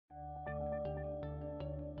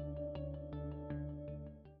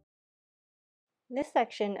This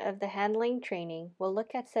section of the handling training will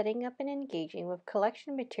look at setting up and engaging with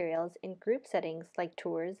collection materials in group settings like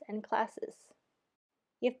tours and classes.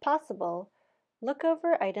 If possible, look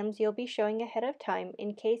over items you'll be showing ahead of time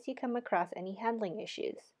in case you come across any handling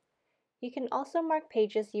issues. You can also mark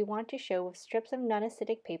pages you want to show with strips of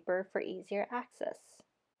non-acidic paper for easier access.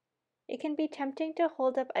 It can be tempting to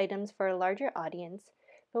hold up items for a larger audience,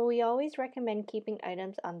 but we always recommend keeping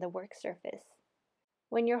items on the work surface.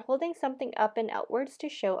 When you're holding something up and outwards to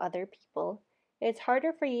show other people, it's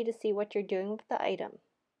harder for you to see what you're doing with the item.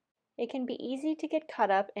 It can be easy to get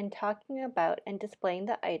caught up in talking about and displaying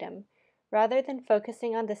the item, rather than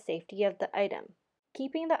focusing on the safety of the item.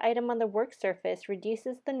 Keeping the item on the work surface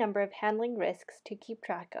reduces the number of handling risks to keep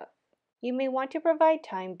track of. You may want to provide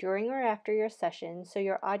time during or after your session so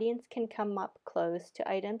your audience can come up close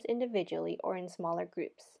to items individually or in smaller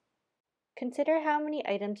groups. Consider how many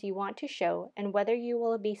items you want to show and whether you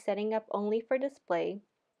will be setting up only for display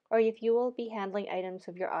or if you will be handling items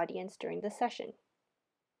with your audience during the session.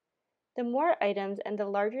 The more items and the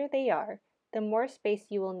larger they are, the more space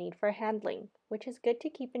you will need for handling, which is good to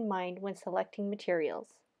keep in mind when selecting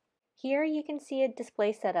materials. Here you can see a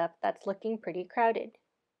display setup that's looking pretty crowded.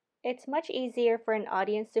 It's much easier for an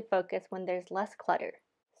audience to focus when there's less clutter.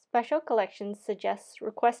 Special Collections suggests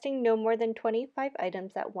requesting no more than 25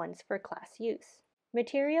 items at once for class use.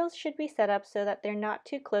 Materials should be set up so that they're not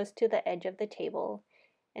too close to the edge of the table,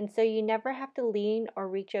 and so you never have to lean or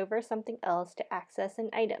reach over something else to access an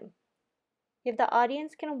item. If the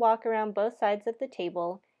audience can walk around both sides of the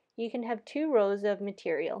table, you can have 2 rows of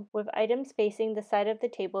material, with items facing the side of the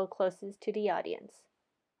table closest to the audience.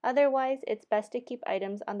 Otherwise, it's best to keep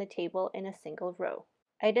items on the table in a single row.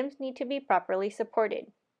 Items need to be properly supported.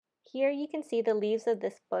 Here you can see the leaves of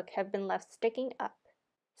this book have been left sticking up.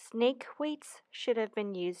 Snake weights should have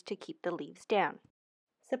been used to keep the leaves down.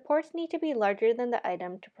 Supports need to be larger than the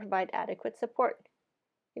item to provide adequate support.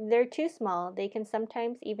 If they're too small, they can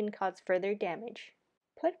sometimes even cause further damage.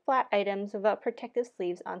 Put flat items without protective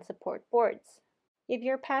sleeves on support boards. If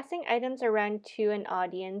you're passing items around to an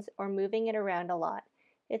audience or moving it around a lot,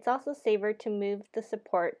 it's also safer to move the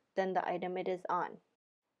support than the item it is on.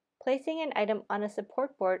 Placing an item on a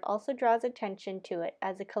support board also draws attention to it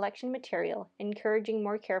as a collection material, encouraging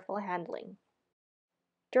more careful handling.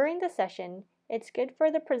 During the session, it's good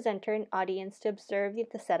for the presenter and audience to observe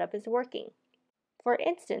if the setup is working. For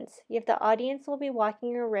instance, if the audience will be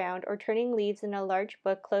walking around or turning leaves in a large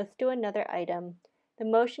book close to another item, the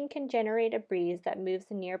motion can generate a breeze that moves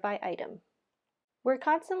the nearby item. We're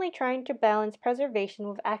constantly trying to balance preservation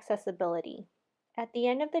with accessibility. At the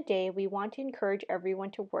end of the day, we want to encourage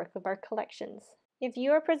everyone to work with our collections. If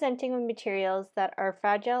you are presenting with materials that are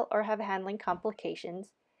fragile or have handling complications,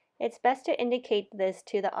 it's best to indicate this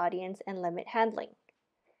to the audience and limit handling.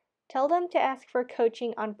 Tell them to ask for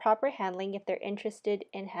coaching on proper handling if they're interested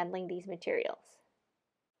in handling these materials.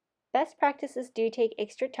 Best practices do take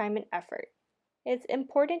extra time and effort. It's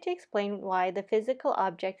important to explain why the physical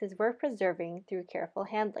object is worth preserving through careful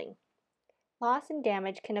handling. Loss and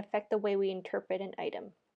damage can affect the way we interpret an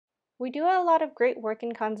item. We do a lot of great work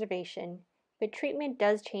in conservation, but treatment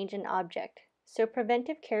does change an object, so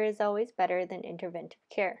preventive care is always better than interventive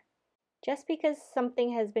care. Just because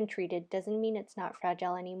something has been treated doesn't mean it's not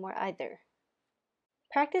fragile anymore either.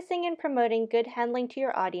 Practicing and promoting good handling to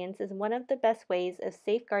your audience is one of the best ways of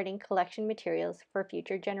safeguarding collection materials for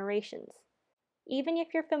future generations. Even if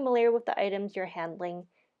you're familiar with the items you're handling,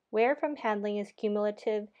 wear from handling is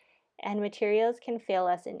cumulative and materials can fail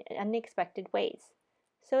us in unexpected ways.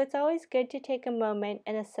 So it's always good to take a moment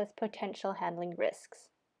and assess potential handling risks.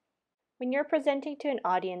 When you're presenting to an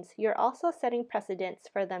audience, you're also setting precedents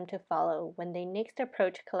for them to follow when they next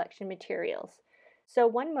approach collection materials. So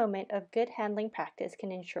one moment of good handling practice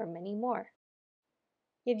can ensure many more.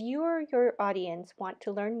 If you or your audience want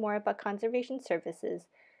to learn more about conservation services,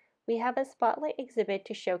 we have a spotlight exhibit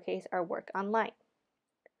to showcase our work online.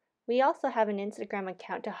 We also have an Instagram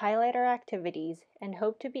account to highlight our activities and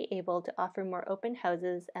hope to be able to offer more open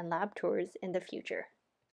houses and lab tours in the future.